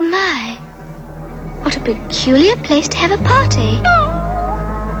What a peculiar place to have a party.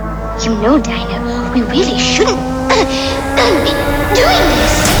 You know, Dinah, we really shouldn't be doing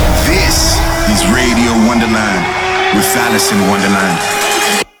this. This is Radio Wonderland with Alice in Wonderland.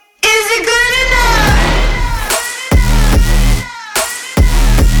 Is it good enough?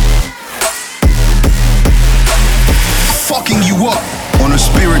 Fucking you up on a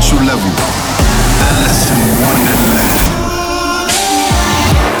spiritual level. Alice in Wonderland.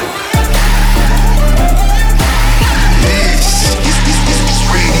 This is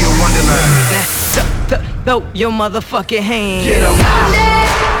Radio Wonderland. Throw your motherfucking hands. Get 'em.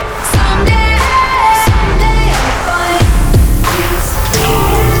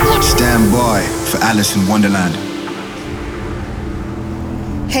 Stand by for Alice in Wonderland.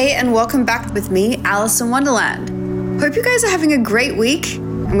 Hey, and welcome back with me, Alice in Wonderland. Hope you guys are having a great week.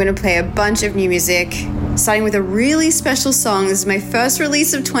 I'm going to play a bunch of new music, starting with a really special song. This is my first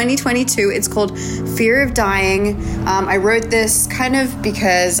release of 2022. It's called Fear of Dying. I wrote this kind of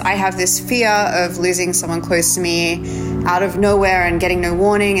because I have this fear of losing someone close to me out of nowhere and getting no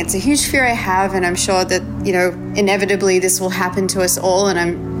warning. It's a huge fear I have, and I'm sure that, inevitably this will happen to us all, and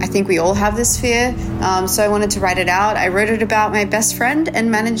I think we all have this fear. So I wanted to write it out. I wrote it about my best friend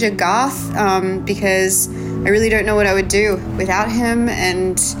and manager, Garth, because I really don't know what I would do without him,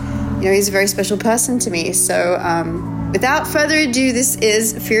 and he's a very special person to me. So without further ado, this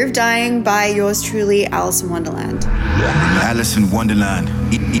is Fear of Dying by yours truly, Alice in Wonderland. Alice in Wonderland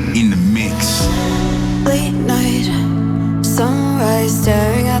in the mix. Late night, sunrise,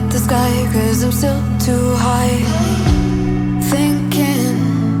 staring at the sky, 'cause I'm still too high.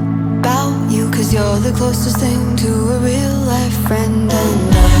 Thinking about you, 'cause you're the closest thing to a real life friend.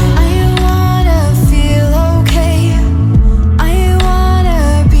 And I wanna feel okay. I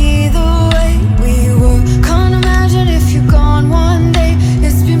wanna be the way we were. Can't imagine if you're gone one day.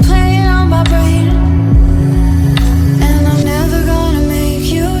 It's been playing on my brain, and I'm never gonna make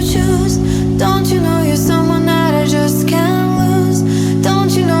you choose. Don't you know you're someone that I just can't lose?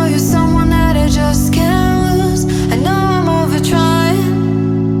 Don't you know you're someone that I just can't lose? I know I'm over trying.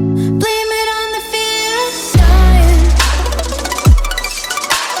 Blame it on the fear of dying.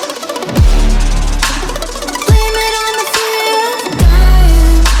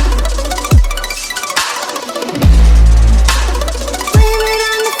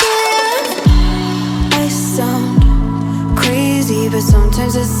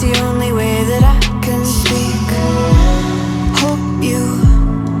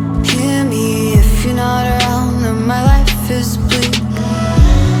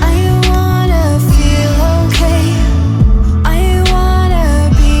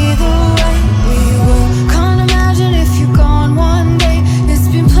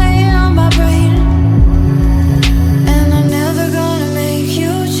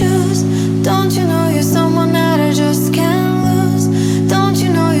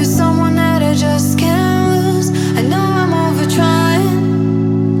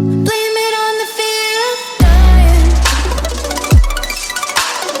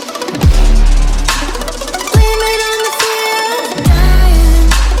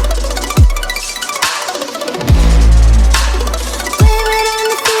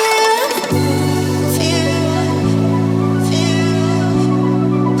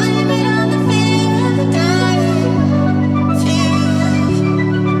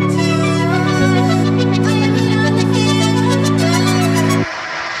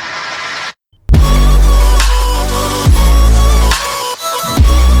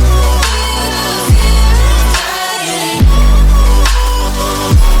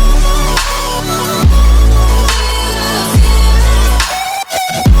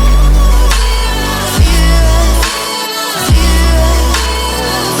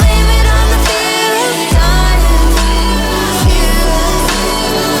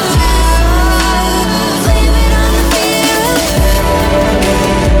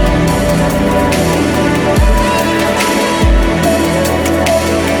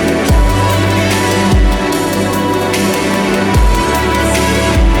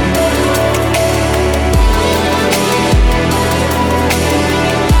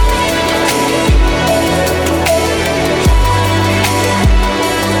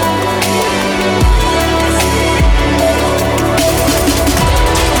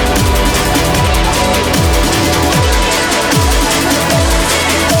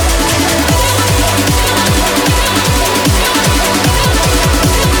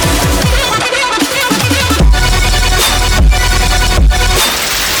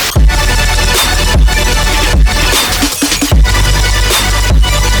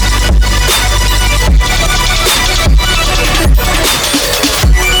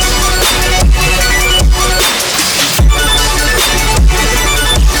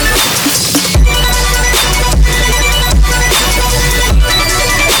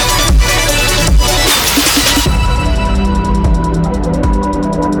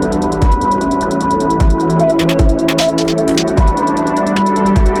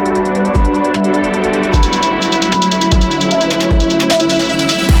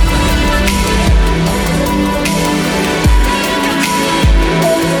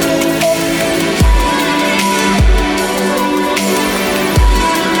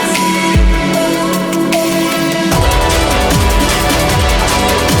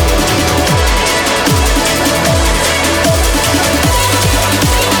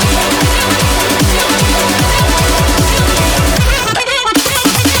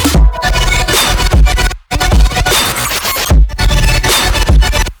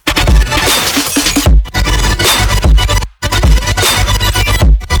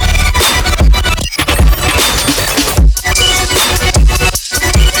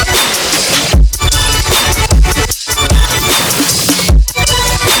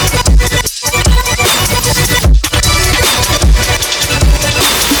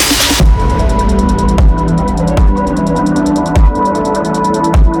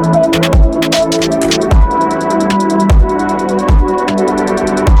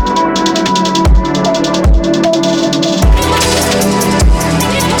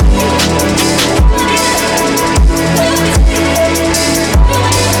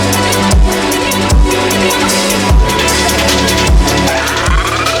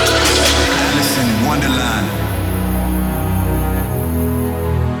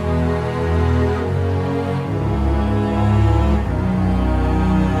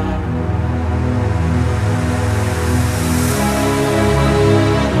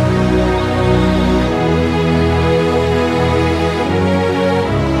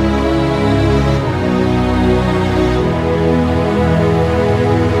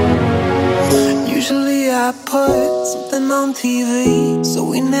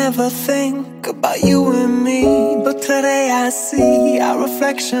 never think about you and me, but today I see our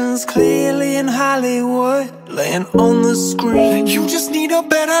reflections clearly in Hollywood, laying on the screen. You just need a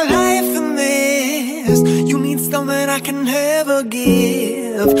better life than this. You need something I can never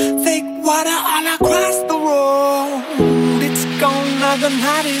give. Fake water all across the road. It's gone now, the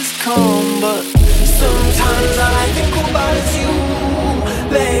night is come, but sometimes all I think about is you.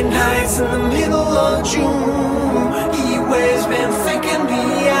 Late nights in the middle of June. He waves been faking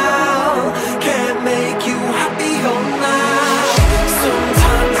me out. Can't make you happy all night.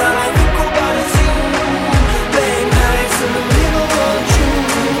 Sometimes all I think about is you. Late nights in the middle of June.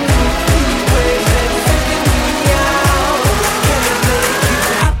 He waves been faking me out. Can't make you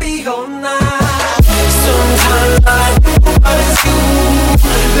happy all night. Sometimes all I think about is you.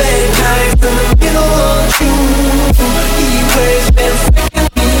 Late nights in the middle of June. He waves been faking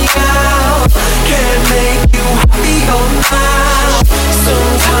me out. Can't make you happy all night.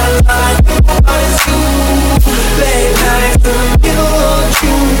 Sometimes all I think about is you. Late nights in the middle of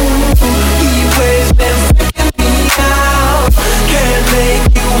June. He waves been faking me out. Can't make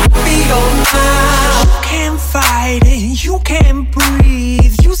you happy all night. You can't fight it, you can't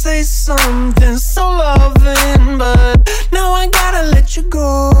breathe. You say something so loving, but now I gotta let you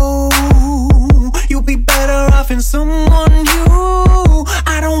go. You'll be better off in someone new.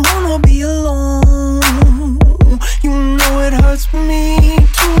 I don't wanna be alone. You know it hurts me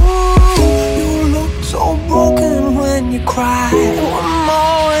too. You look so broken when you cry. One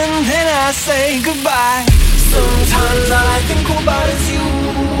more and then I say goodbye. Sometimes all I think about is you.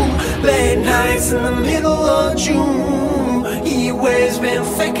 Late nights in the middle of June. He waves been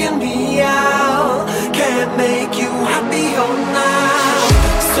faking me out. Can't make you happy all night.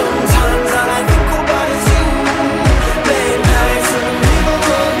 Sometimes all I think about is you. Late nights in the middle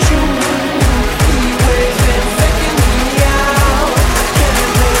of June. He waves been faking me out.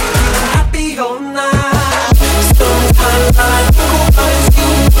 Can't make you happy all night. Sometimes all I think about is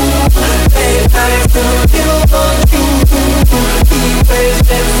you. Late nights in the middle of June. He waves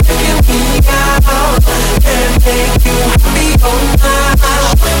been faking me out. Can't make you happy all night.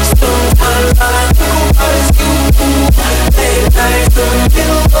 Sometimes all I think about is you. Late nights in the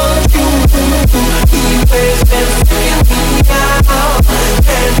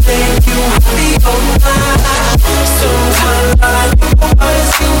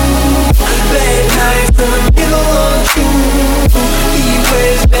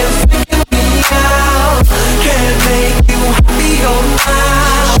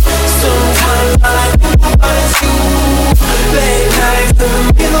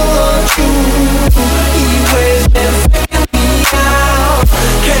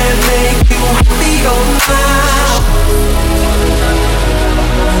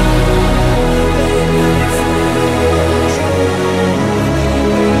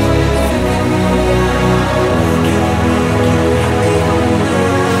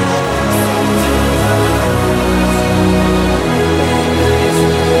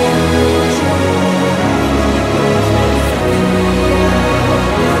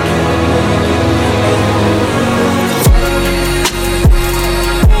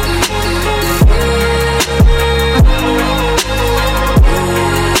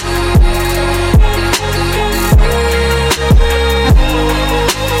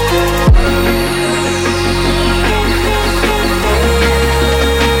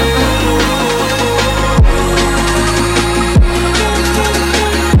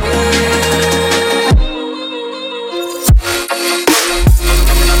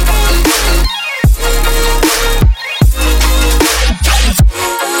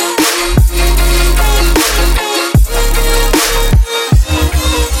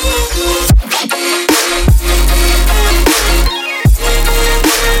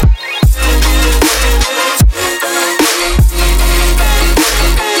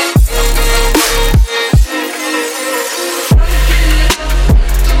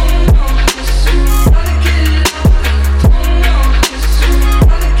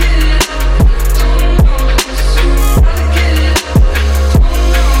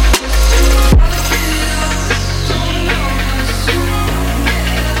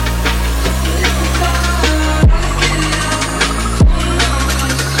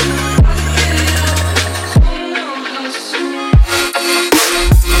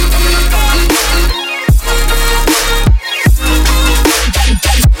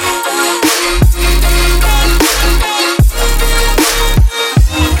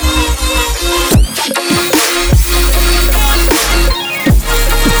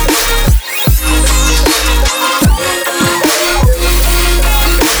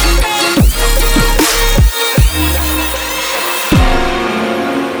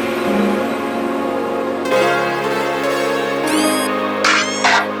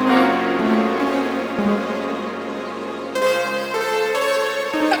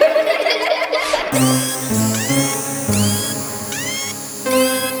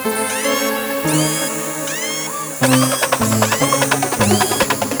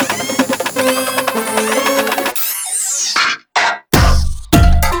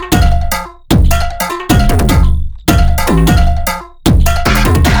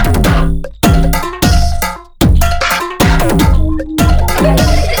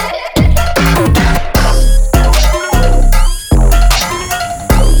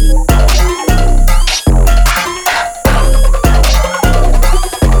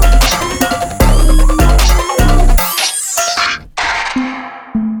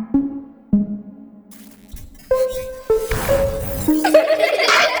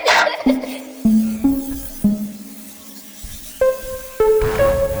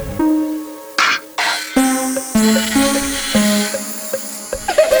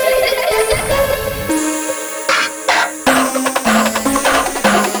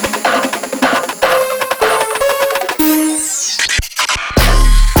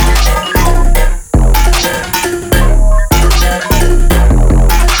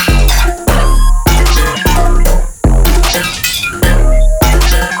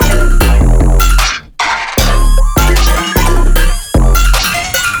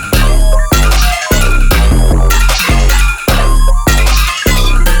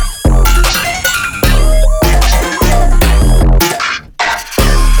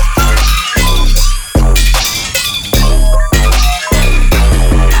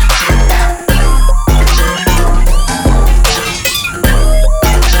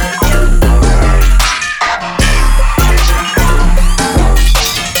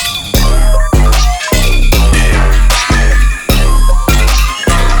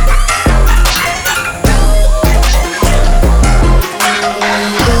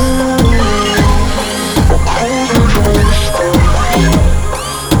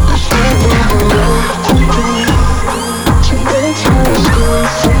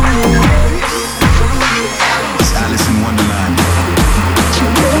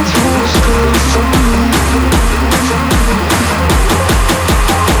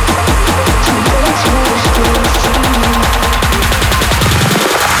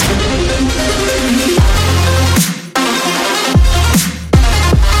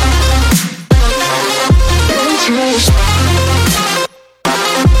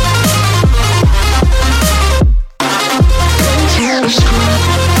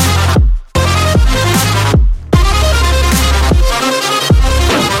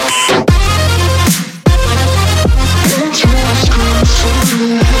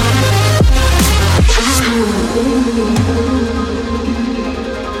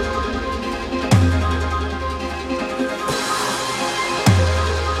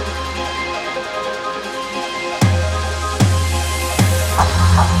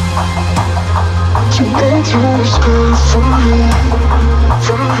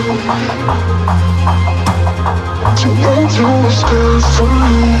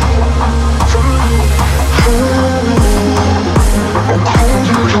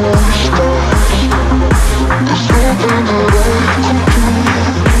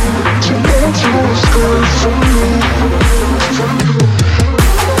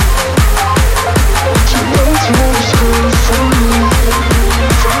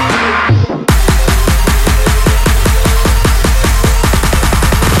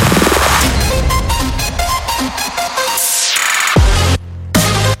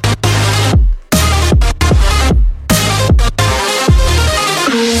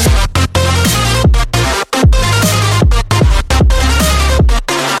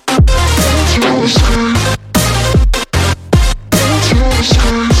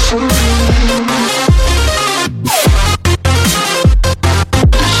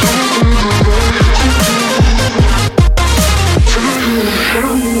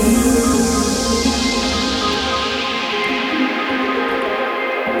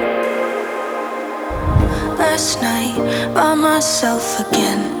Last night by myself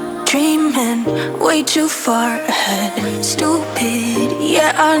again, dreaming way too far ahead. Stupid,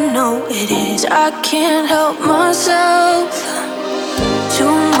 yeah, I know it is. I can't help myself. 2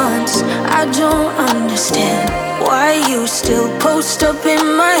 months, I don't understand why you still post up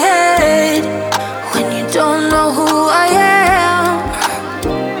in my head when you don't know who I am.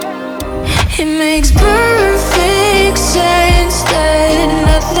 It makes perfect sense that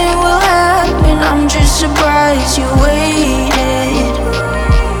nothing will happen. I'm just surprised you waited.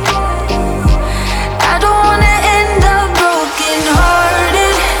 I don't wanna end up broken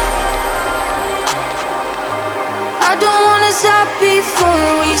hearted. I don't wanna stop before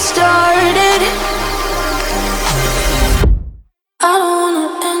we started. I don't wanna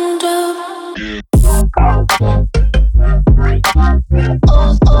end up.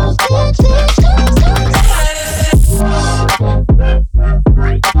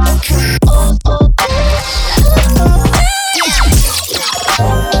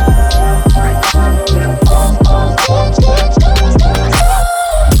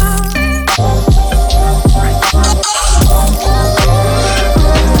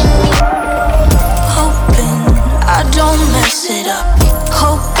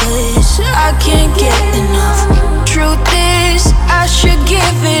 I can't get enough. Truth is, I should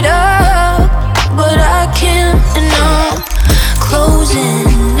give it up, but I can't, and I'm closing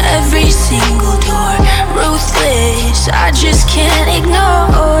every single door. Ruthless, I just can't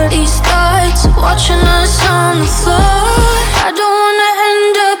ignore these thoughts watching us on the floor. I don't wanna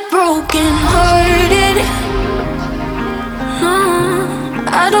end up broken hearted. No,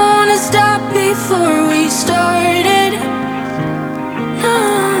 I don't wanna stop before we started. No,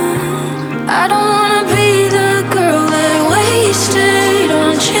 I don't wanna be the girl that wasted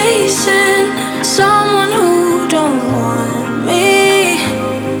on chasing someone who don't want me.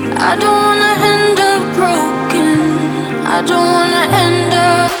 I don't wanna end up broken. I don't wanna end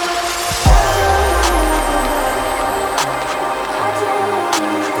up.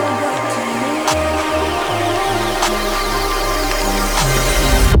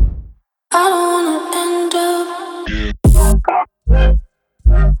 I don't wanna end up.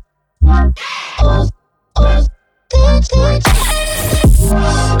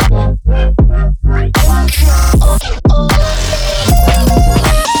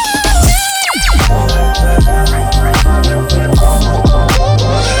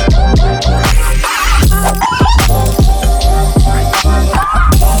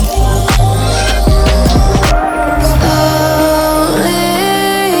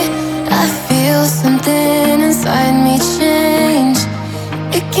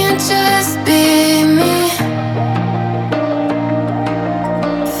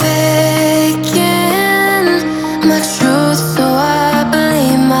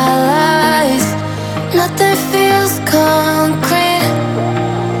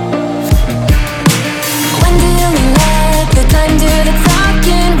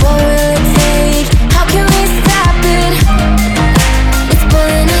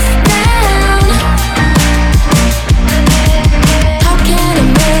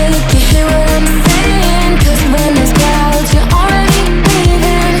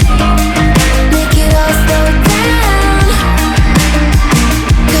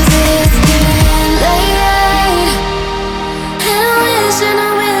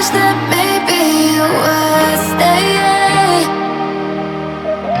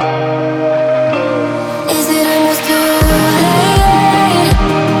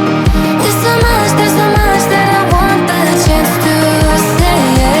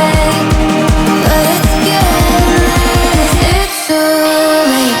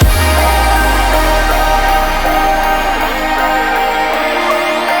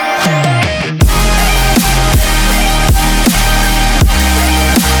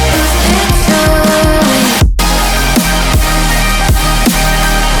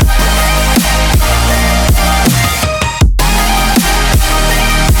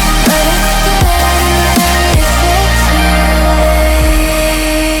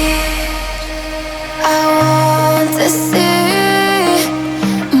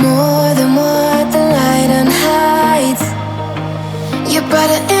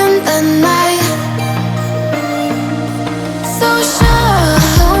 the night. So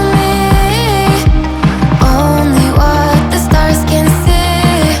show me only what the stars can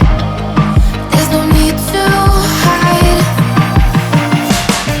see. There's no need to hide.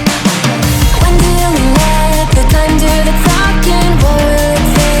 When do we let the time do the talking? What will it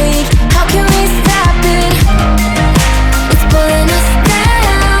take? How can we stop it? It's pulling us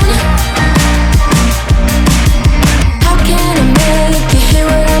down. How can I make you hear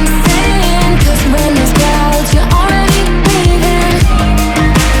what I'm saying? 'Cause when there's clouds, you're already leaving.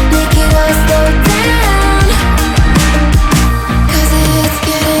 Make it all slow down. 'Cause it's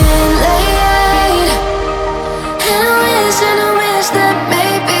getting late. And I wish that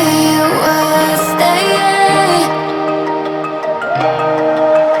maybe you would stay.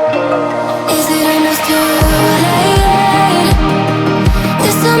 Is it almost too late?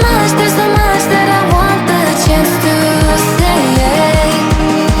 There's so much that I want the chance to say.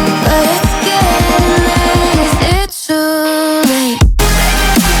 But it's getting late. Is it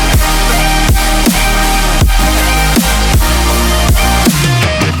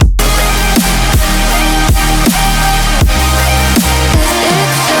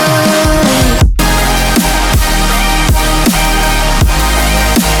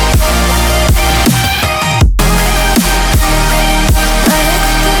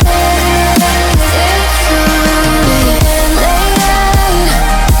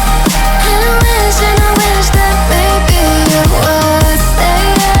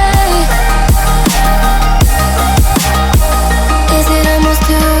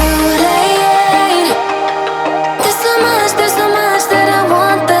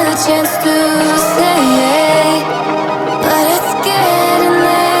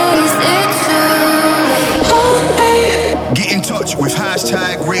too late? Get in touch with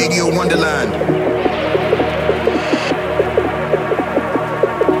hashtag Radio Wonderland.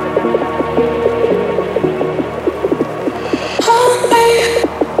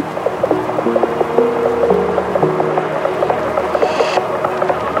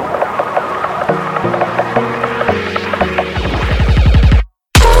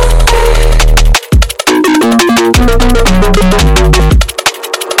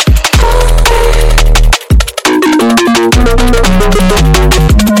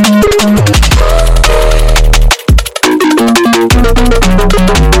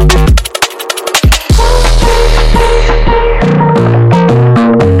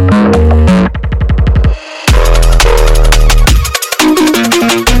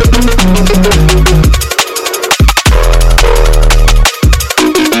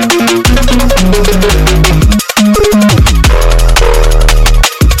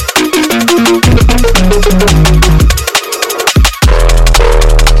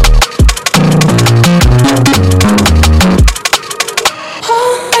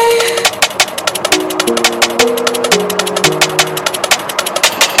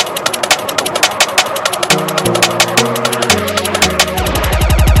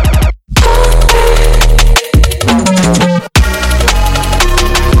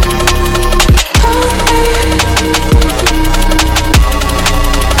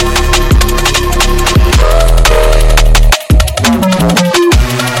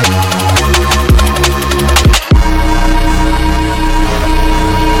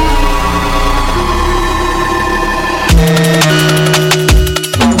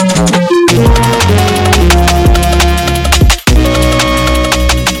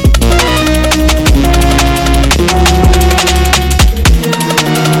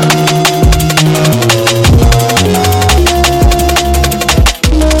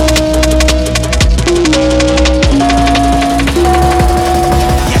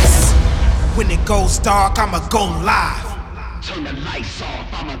 dark, I'ma go live. Turn the lights off,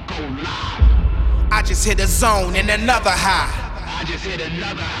 I'ma go live. I just hit a zone and another high. I just hit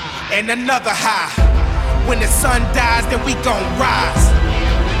another high. And another high. When the sun dies, then we gon' rise.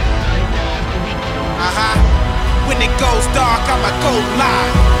 When it goes dark, I'ma go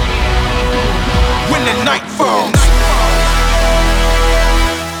live. When the night falls,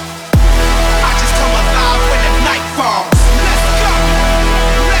 I just come alive when the night falls. Let's go,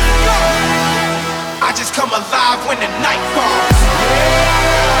 let's go. I just come alive when the night falls.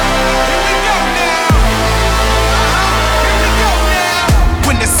 Here we go now. Here we go now.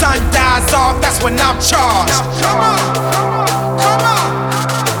 When the sun dies off, that's when I'm charged. Now, come on, come on.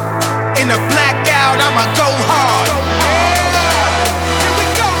 In a blackout, I'ma go hard. Here we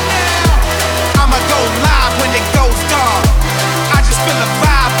go now. I'ma go live when it goes dark. I just feel a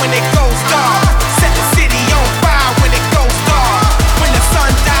vibe when it goes dark. Set the city on fire when it goes dark. When the sun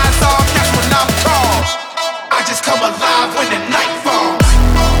dies off, that's when I'm charged. I just come alive when the night falls.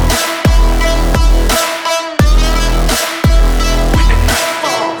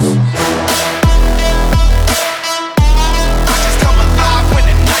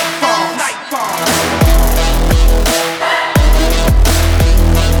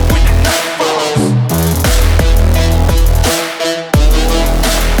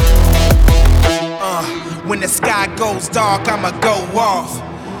 goes dark, I'ma go off.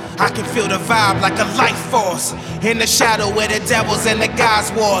 I can feel the vibe like a life force. In the shadow where the devils and the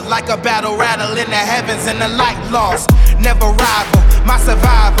gods war. Like a battle rattle in the heavens and the light lost. Never rival, my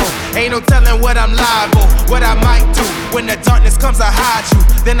survival. Ain't no telling what I'm liable, what I might do. When the darkness comes, I hide you,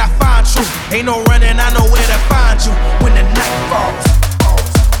 then I find truth. Ain't no running, I know where to find you. When the night falls.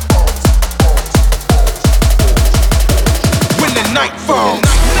 When the night falls.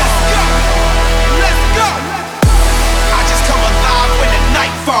 Let's go, let's go. I just come alive when the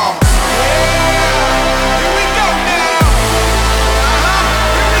night falls. Here we go now.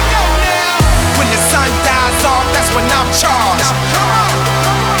 Here we go now. When the sun dies off, that's when I'm charged. Now, come on,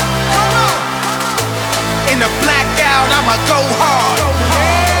 come on, come on. In the blackout, I'ma go hard.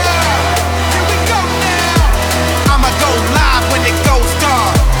 Here we go now. I'ma go live when it goes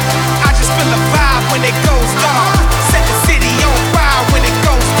dark. I just feel the vibe when it goes dark. Set the city on fire when it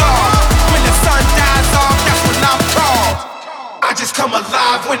goes dark. When the sun dies off, that's when I'm called. I just come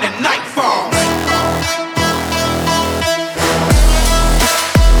alive when the night falls.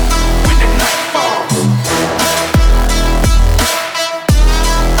 When the night falls.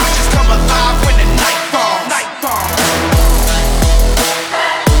 I just come alive when the night falls. Night falls.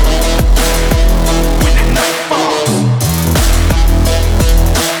 When the night falls.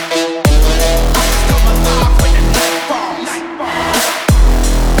 I just come alive when the night falls. Night falls.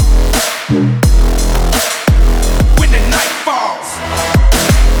 When the night falls.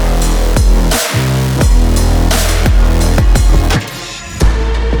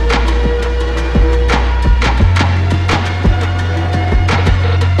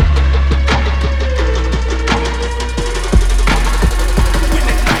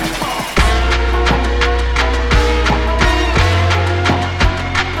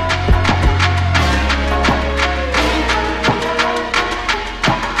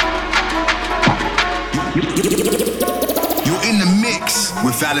 You're in the mix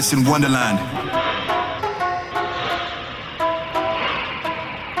with Alice in Wonderland.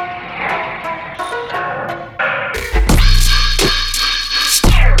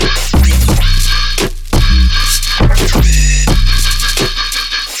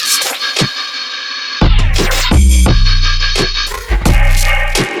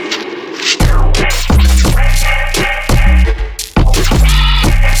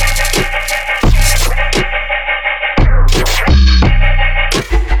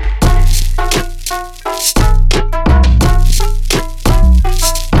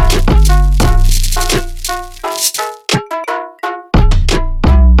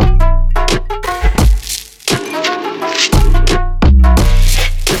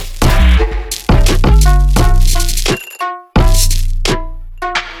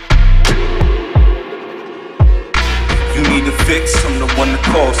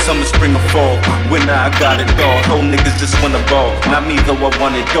 Summer, spring, or fall. Winter, I got it all. Whole niggas just wanna ball. Not me though, I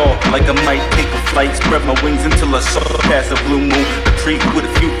want it all. Like I might take a flight, spread my wings until I soar past a blue moon. A tree with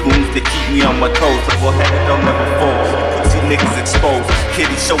a few blooms that keep me on my toes. Double headed, don't never fall. Pussy niggas exposed.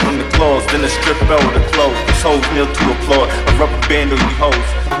 Kitty show them the claws, then a strip out of the clothes. These hoes kneel to applaud. A rubber band on you hoes.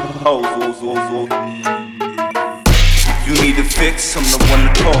 Hoes. You need a fix, I'm the one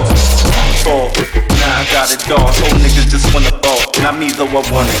to call. Fall. Now I got it all. Whole niggas just wanna ball. Not me though, I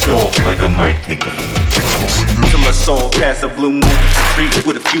want it all. Like I might take a till I saw past a blue moon. Street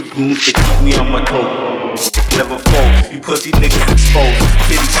with a few blooms that keep me on my toes. Never fall. You pussy niggas exposed.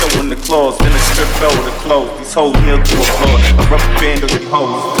 Kitty showing the claws, then a strip out of the clothes. These hoes kneel to applaud. A rubber band on you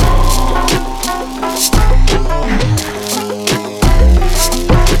hoes.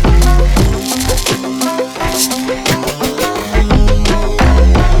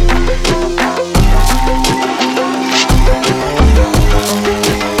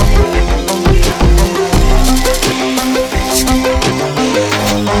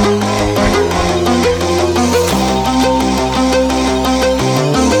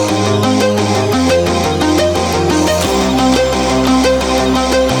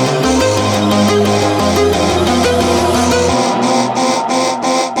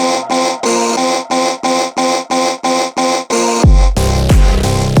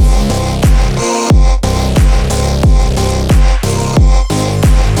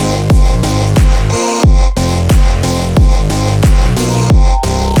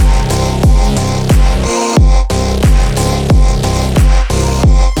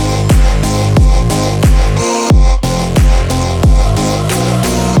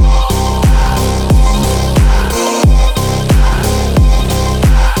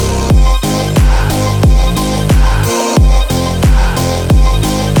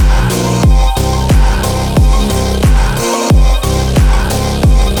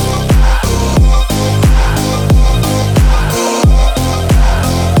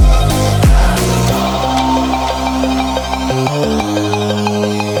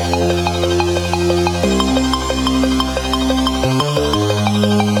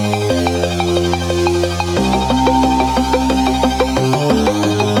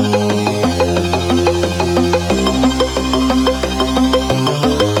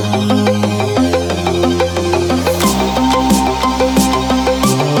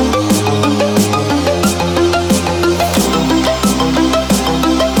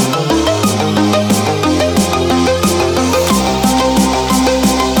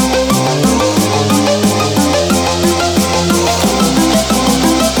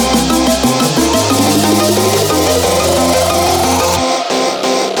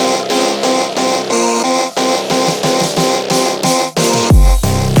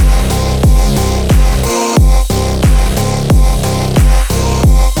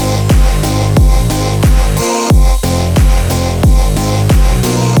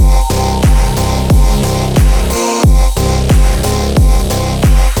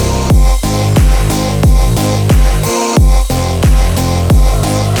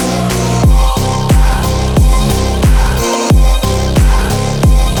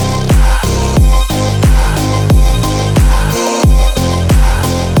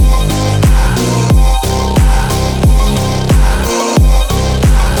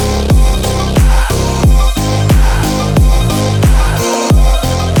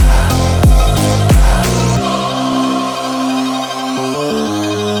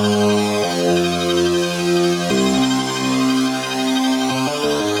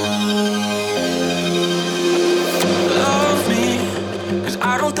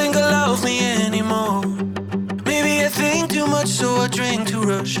 string to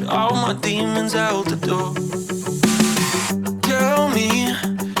rush all my demons out the door. Tell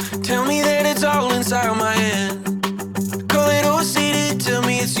me that it's all inside my head. Call it OCD, tell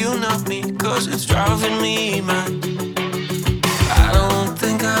me it's you, not me, cause it's driving me mad. I don't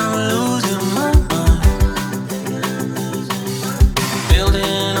think I'm losing my mind.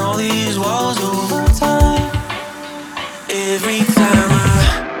 Building all these walls over time. Every time I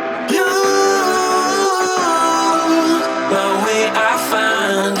lose my way, I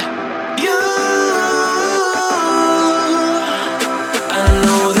find you. I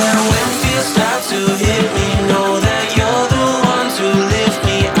know that when fears start to hit me, know that you're the one to lift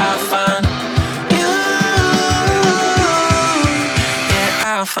me. I find you. Yeah,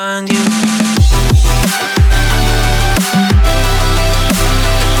 I'll find you.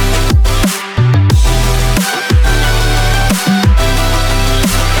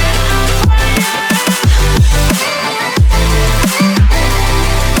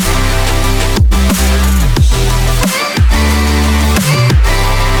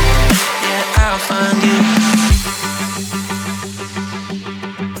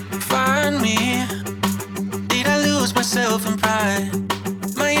 And pride,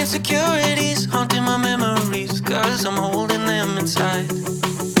 my insecurities haunting my memories, cause I'm holding them inside.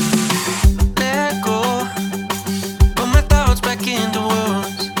 Let go, put my thoughts back into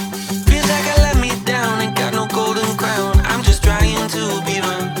words. Feels like I let me down, ain't got no golden crown, I'm just trying to be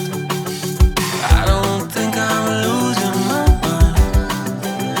right. I don't think I'm losing my mind.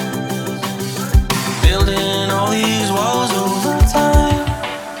 Building all these walls over time.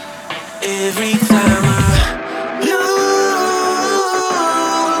 Every time I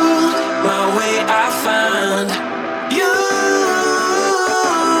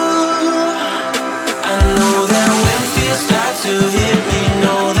to hit me,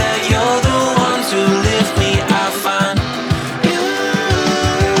 know that you're the one to lift me. I find you.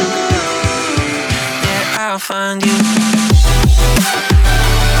 Yeah, I'll find you.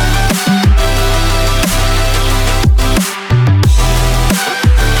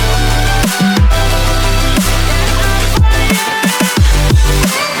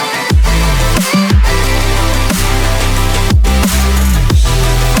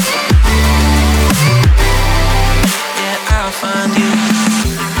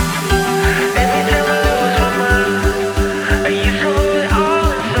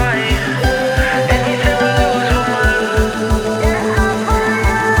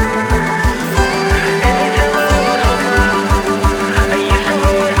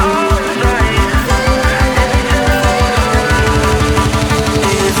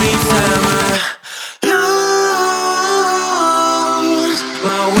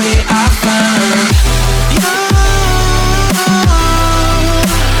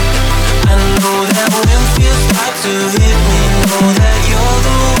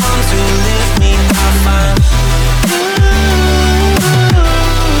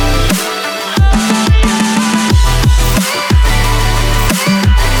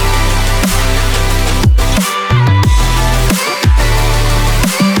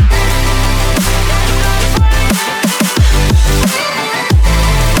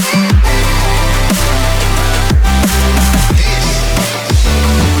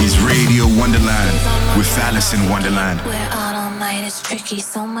 In Wonderland. We're out all night, it's tricky.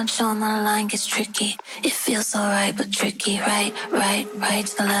 So much on the line gets tricky. It feels alright, but tricky. Right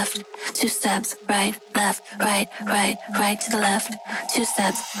to the left. 2 steps, right, left, right to the left. 2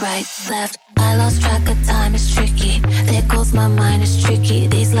 steps, right, left. I lost track of time, it's tricky. There goes my mind, it's tricky.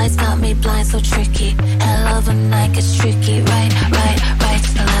 These lights got me blind, so tricky. Hell of a night gets tricky. Right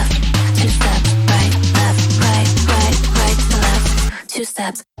to the left. 2 steps, right, left, right to the left. 2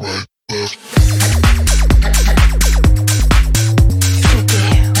 steps, right, left.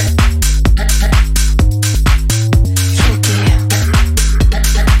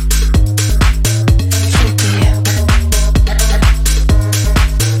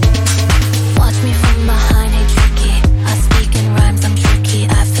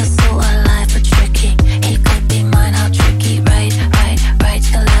 Tricky.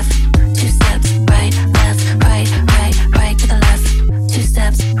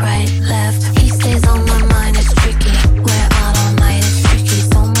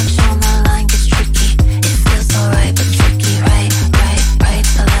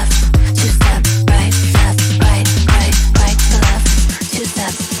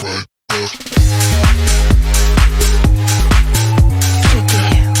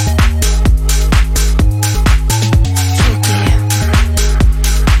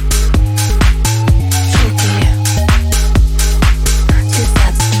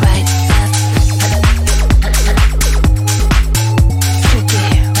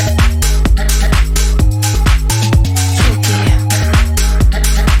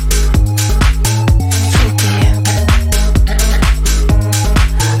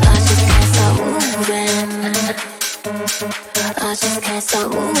 stop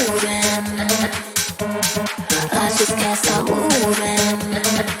moving. I just can't stop moving.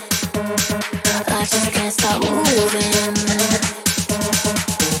 I just can't stop moving.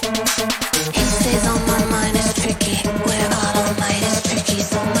 He stays on my mind, it's tricky. We're out all night, it's tricky.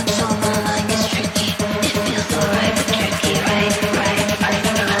 So much on the line, it's tricky. It feels so right, but tricky. Right,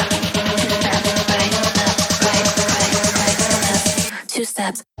 left. Two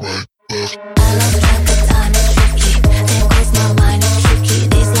steps. I lost track of time, it's tricky. There goes my mind, it's tricky.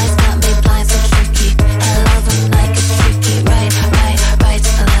 These lights got me blind, so tricky. I love them like it's tricky. Right to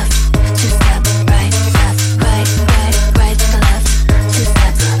the left. Two steps. Right to the left. Two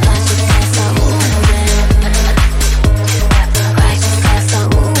steps. I just can't stop moving. I just can't stop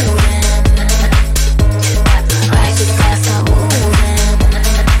moving. I just can't stop moving.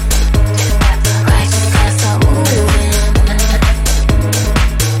 I just can't stop moving.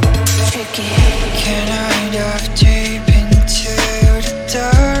 Tricky. Can I dive deep into the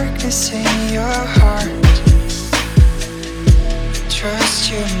darkness in your heart? Trust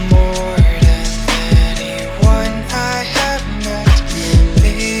you more than anyone I have met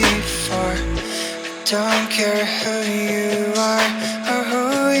before. Don't care who you are or who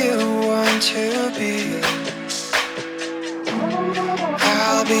you want to be.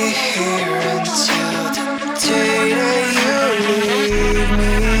 I'll be here until the day that you leave me.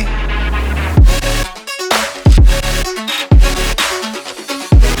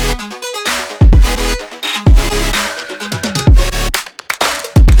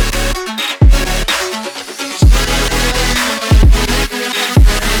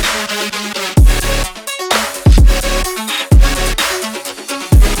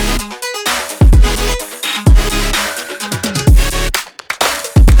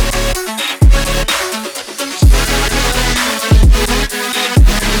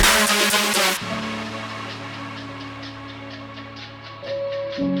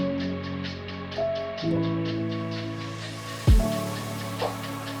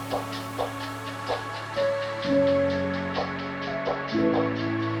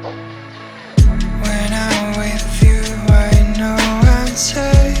 When I'm with you, I know I'm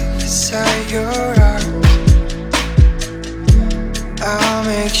safe beside your arms. I'll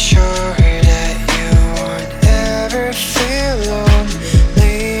make sure that you won't ever feel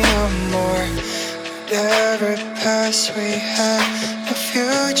lonely no more. Whatever past we had, the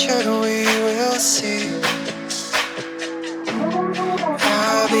future we will see.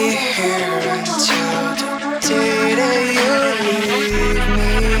 I'll be here until the day that you leave me.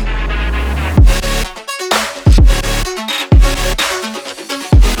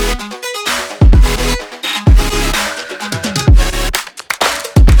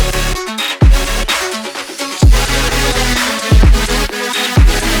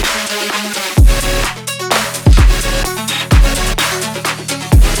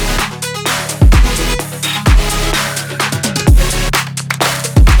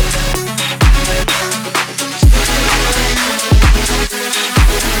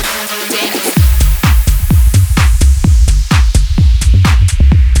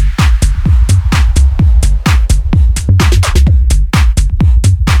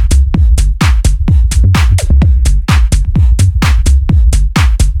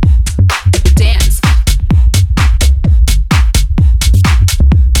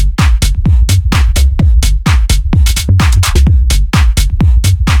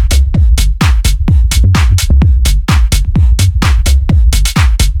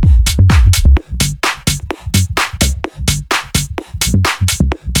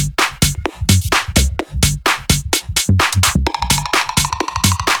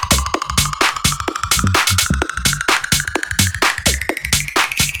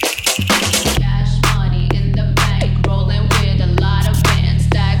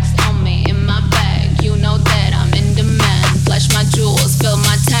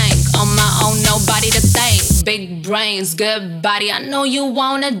 Big brains, good body. I know you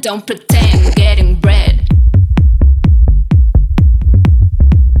want it, don't pretend. Getting bread.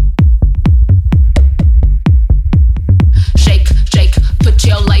 Shake, shake, put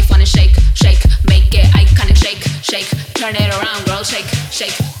your life on a shake, shake. Make it iconic, shake, shake. Turn it around, girl, shake,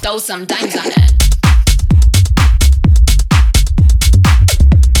 shake. Throw some dimes on it.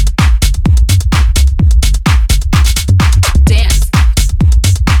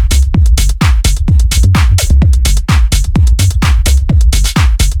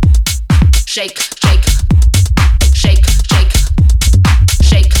 Shake, shake, shake, shake,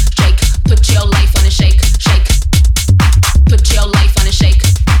 shake, shake. Put your life on a shake, shake. Put your life on a shake.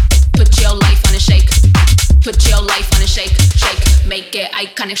 Put your life on a shake. Put your life on a shake, shake. Make it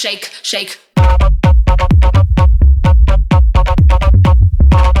iconic, shake, shake.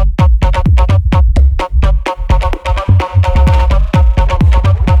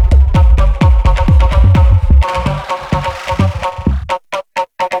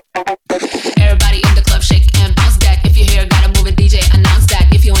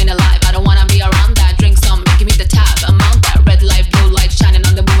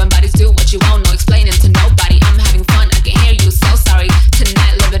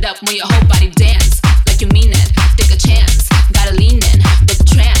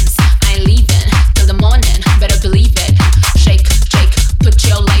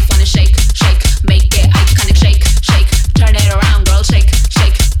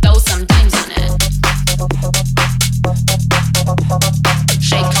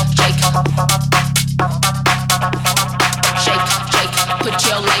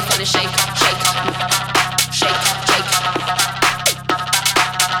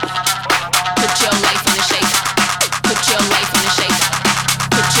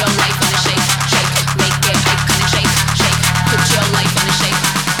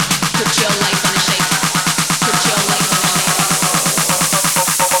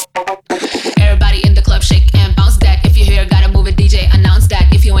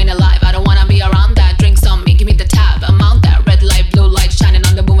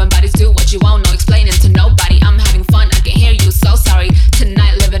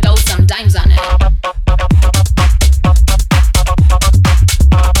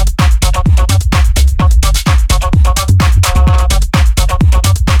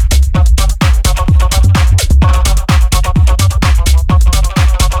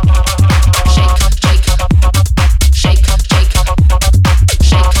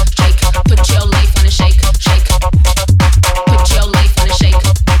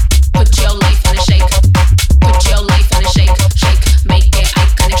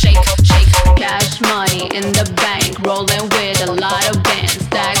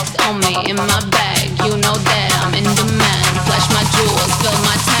 stacks on me in my bag. You know that I'm in demand. Flash my jewels, fill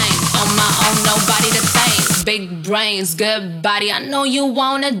my tank. On my own, nobody to thank. Big brains, good body. I know you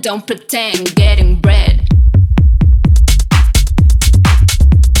want it, don't pretend. Getting bread.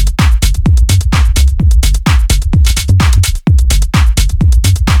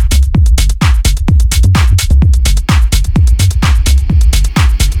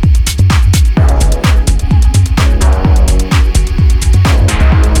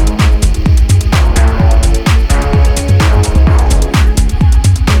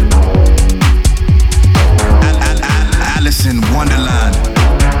 Wonderland.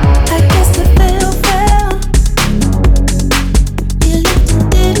 I guess the fell. You left and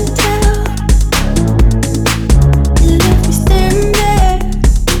didn't tell. You left me standing there,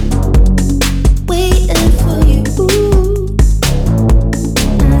 waiting for you.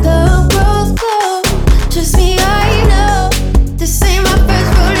 And the world's cold. Trust me, I know this ain't my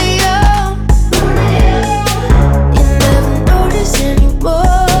first rodeo. You never notice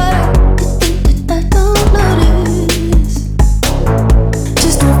anymore. You think that I don't notice.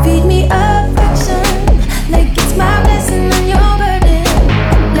 Just don't feed me affection like it's my blessing and your burden,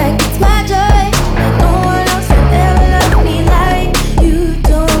 like it's my joy. Like no one else will ever love me like you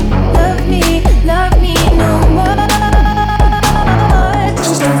don't love me no more.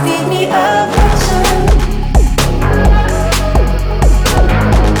 Just don't feed me affection.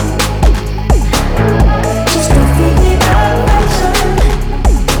 Just don't feed me affection.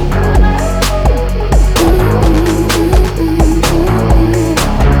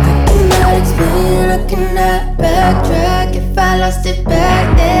 I cannot backtrack. If I lost it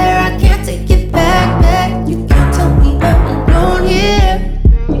back there, I can't take it back. You can't tell me I'm alone here.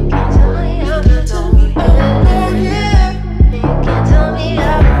 You can't tell me I'm alone here. You can't tell me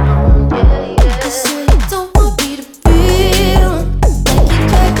I'm alone, yeah. You say you don't want me to feel like you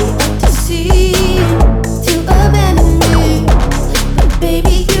dragged me out to sea to abandon me, but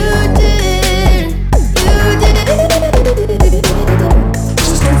baby you did.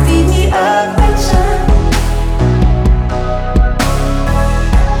 Just don't feed me affection.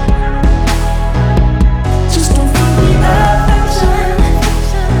 Just don't feed me affection.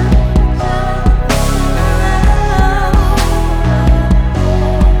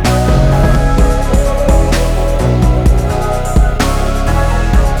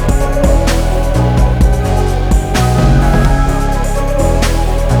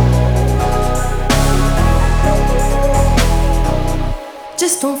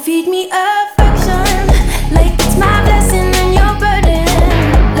 Just don't feed me affection like it's my blessing and your burden,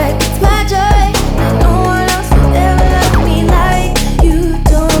 like it's my joy. Like no one else will ever love me like you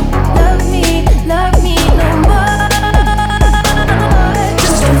don't love me no more.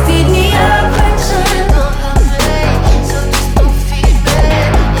 Just don't feed me affection. So just don't feed me.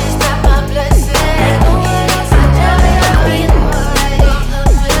 It's not my blessing. Like no one else will ever love me like.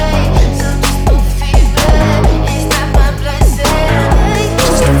 So just don't feed me. It's not my blessing.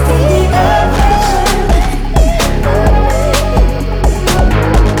 Just don't feed me.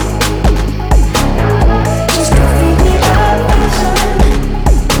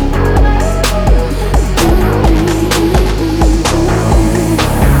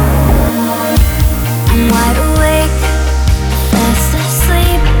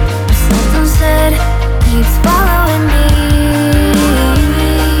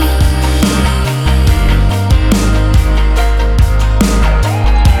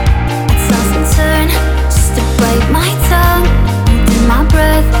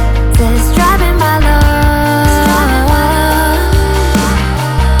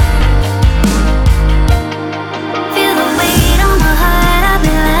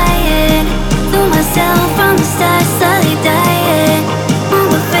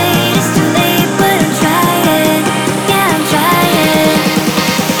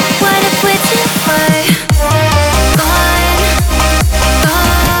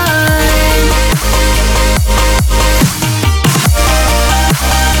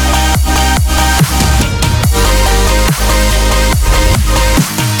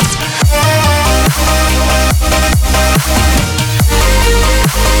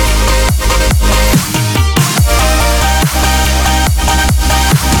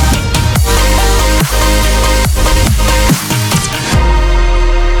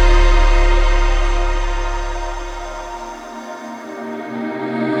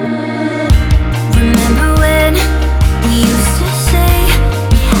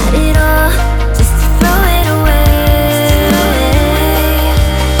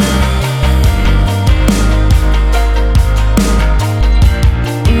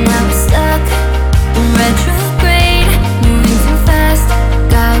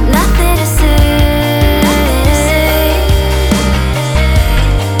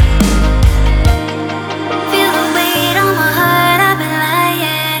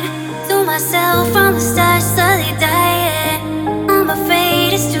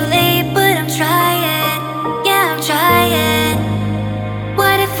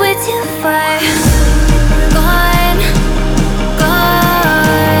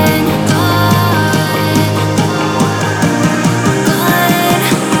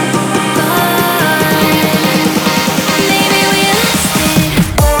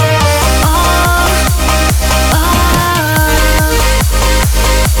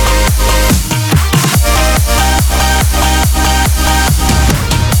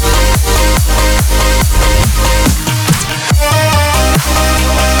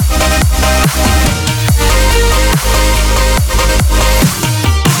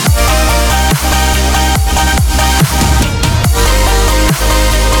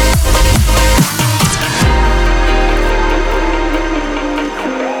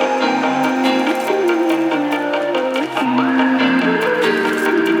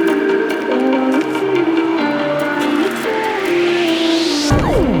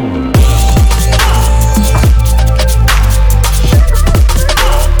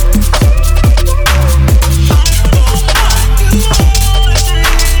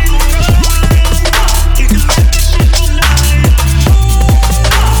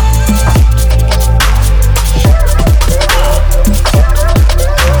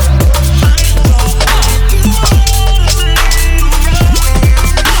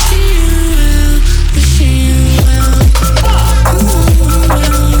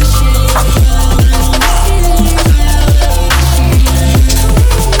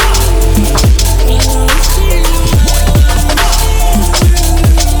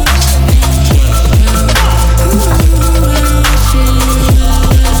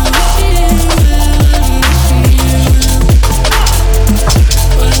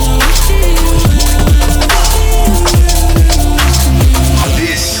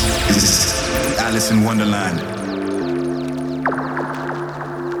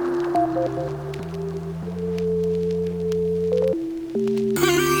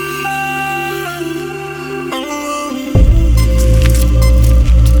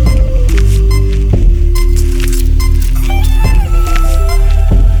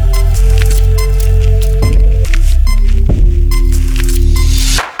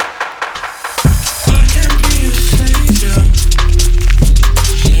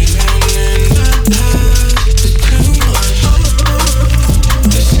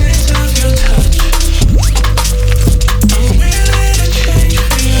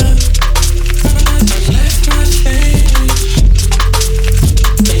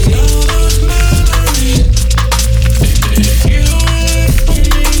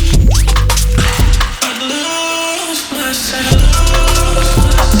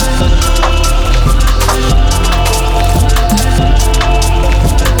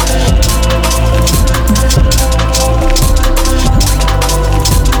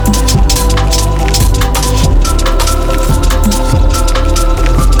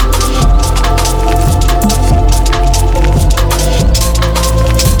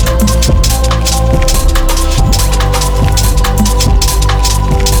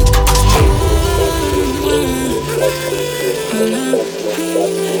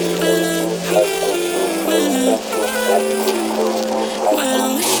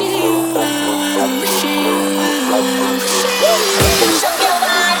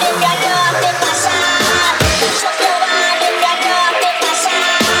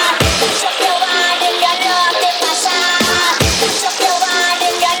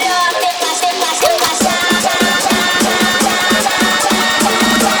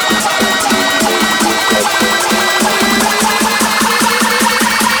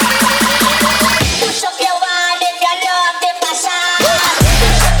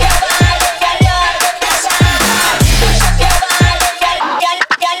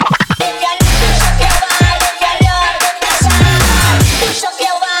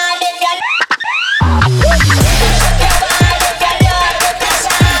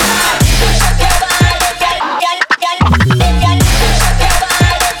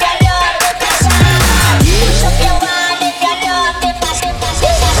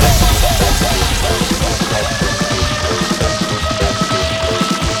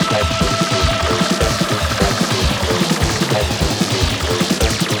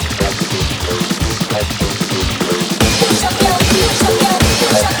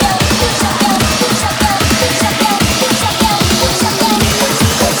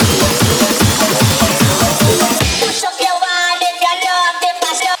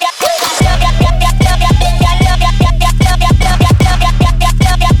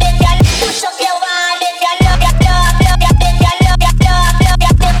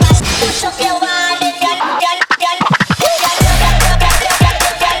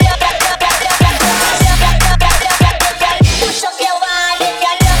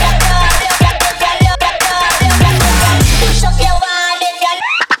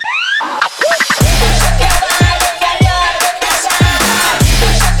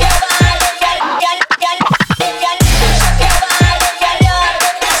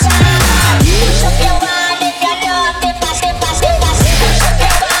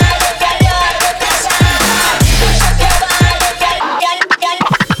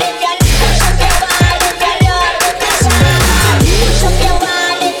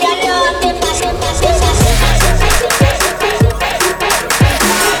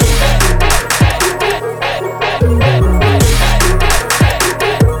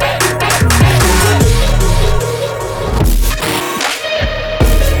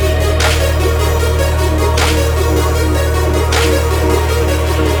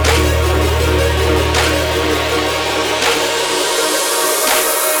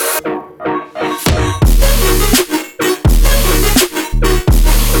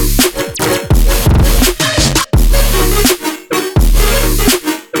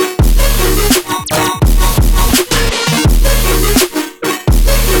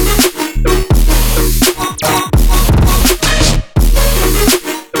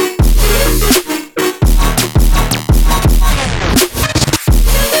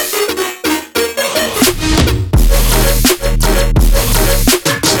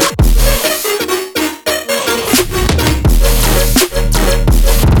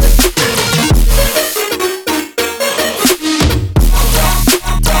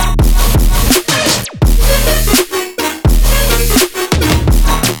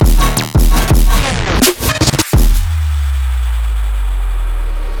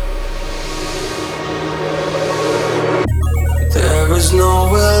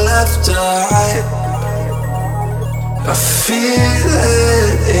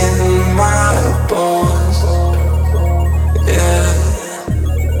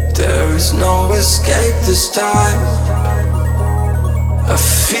 this time. I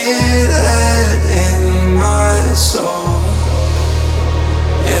feel it in my soul.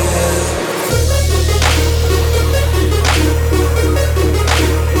 Yeah.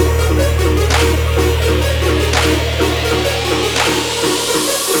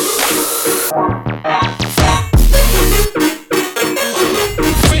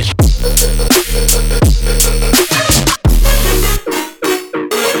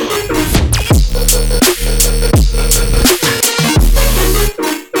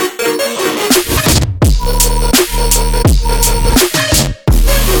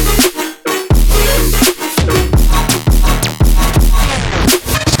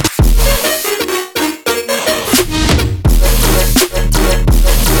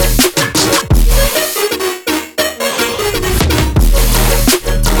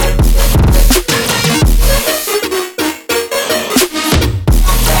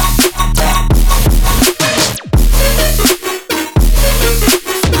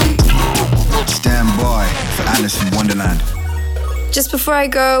 Wonderland. Just before I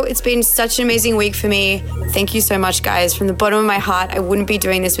go, it's been such an amazing week for me. Thank you so much, guys. From the bottom of my heart, I wouldn't be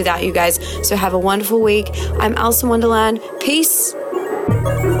doing this without you guys. So have a wonderful week. I'm Alice in Wonderland. Peace.